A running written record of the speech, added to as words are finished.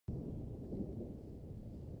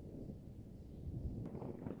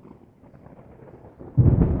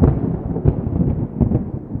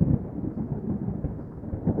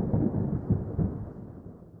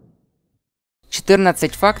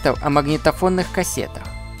14 фактов о магнитофонных кассетах.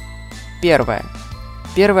 Первая.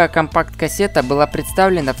 Первая компакт-кассета была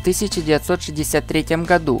представлена в 1963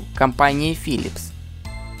 году компанией Philips.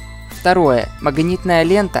 Второе. Магнитная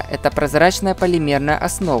лента – это прозрачная полимерная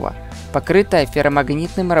основа, покрытая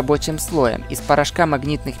ферромагнитным рабочим слоем из порошка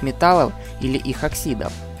магнитных металлов или их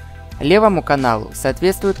оксидов. Левому каналу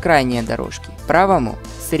соответствуют крайние дорожки, правому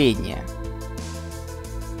 – средние.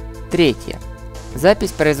 Третье.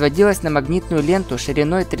 Запись производилась на магнитную ленту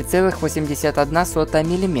шириной 3,81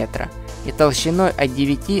 мм и толщиной от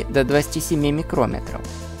 9 до 27 микрометров.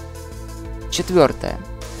 Четвертое.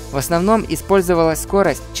 В основном использовалась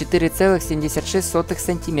скорость 4,76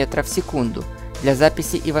 см в секунду для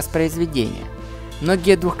записи и воспроизведения.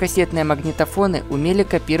 Многие двухкассетные магнитофоны умели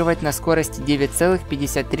копировать на скорости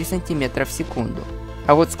 9,53 см в секунду.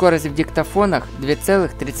 А вот скорость в диктофонах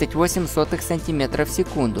 2,38 см в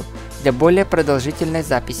секунду для более продолжительной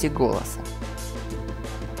записи голоса.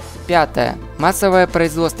 Пятое. Массовое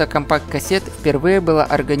производство компакт-кассет впервые было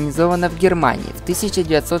организовано в Германии в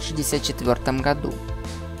 1964 году.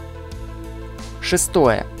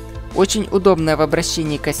 Шестое. Очень удобная в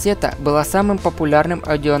обращении кассета была самым популярным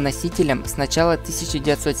аудионосителем с начала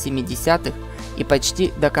 1970-х и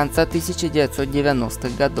почти до конца 1990-х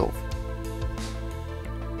годов.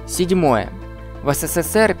 Седьмое. В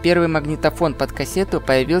СССР первый магнитофон под кассету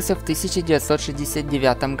появился в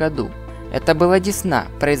 1969 году. Это была Десна,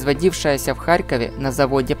 производившаяся в Харькове на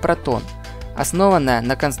заводе «Протон», основанная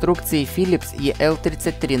на конструкции Philips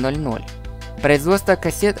EL3300. Производство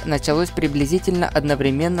кассет началось приблизительно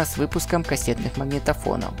одновременно с выпуском кассетных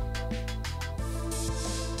магнитофонов.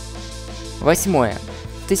 Восьмое.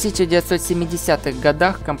 В 1970-х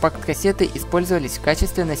годах компакт-кассеты использовались в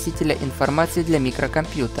качестве носителя информации для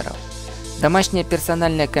микрокомпьютеров. Домашние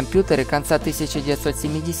персональные компьютеры конца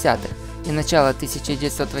 1970-х и начала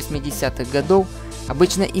 1980-х годов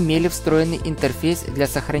обычно имели встроенный интерфейс для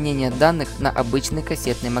сохранения данных на обычный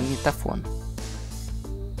кассетный магнитофон.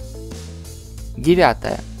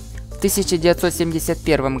 Девятое. В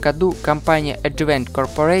 1971 году компания Advent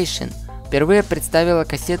Corporation впервые представила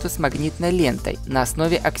кассету с магнитной лентой на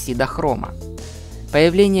основе оксида хрома.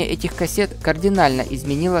 Появление этих кассет кардинально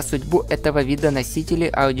изменило судьбу этого вида носителей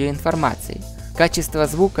аудиоинформации. Качество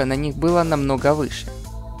звука на них было намного выше.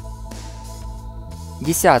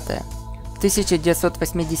 Десятое. В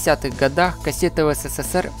 1980-х годах кассеты в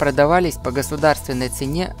СССР продавались по государственной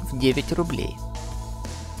цене в 9 рублей.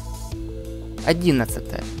 11.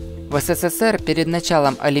 В СССР перед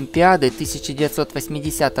началом Олимпиады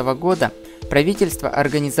 1980 года правительство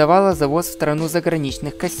организовало завоз в страну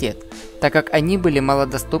заграничных кассет, так как они были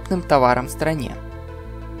малодоступным товаром в стране.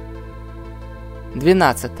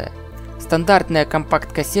 12. Стандартные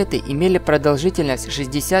компакт-кассеты имели продолжительность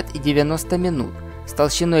 60 и 90 минут с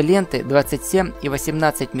толщиной ленты 27 и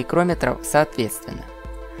 18 микрометров соответственно.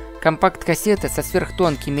 Компакт-кассеты со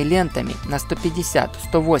сверхтонкими лентами на 150,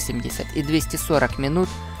 180 и 240 минут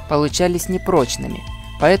получались непрочными,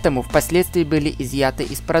 поэтому впоследствии были изъяты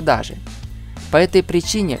из продажи. По этой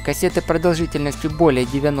причине кассеты продолжительностью более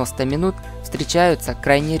 90 минут встречаются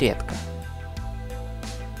крайне редко.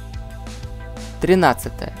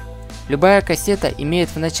 13. Любая кассета имеет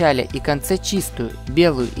в начале и конце чистую,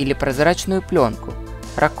 белую или прозрачную пленку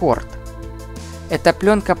 – ракорд. Эта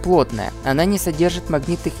пленка плотная, она не содержит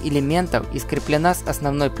магнитных элементов и скреплена с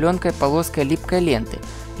основной пленкой полоской липкой ленты,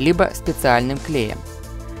 либо специальным клеем.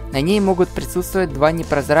 На ней могут присутствовать два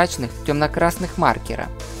непрозрачных темно-красных маркера,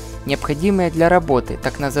 необходимые для работы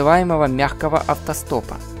так называемого мягкого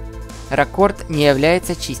автостопа. Ракорд не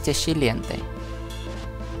является чистящей лентой.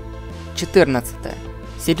 14.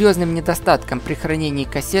 Серьезным недостатком при хранении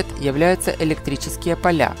кассет являются электрические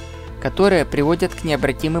поля, которые приводят к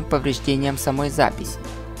необратимым повреждениям самой записи.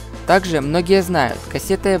 Также многие знают,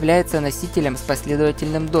 кассета является носителем с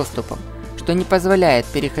последовательным доступом, что не позволяет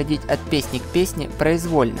переходить от песни к песне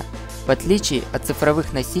произвольно, в отличие от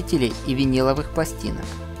цифровых носителей и виниловых пластинок.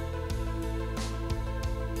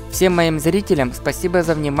 Всем моим зрителям спасибо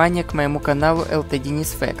за внимание к моему каналу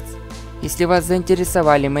LTDenis Facts. Если вас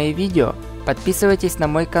заинтересовали мои видео, подписывайтесь на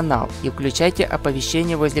мой канал и включайте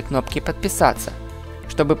оповещение возле кнопки «Подписаться»,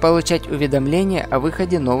 чтобы получать уведомления о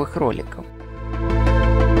выходе новых роликов.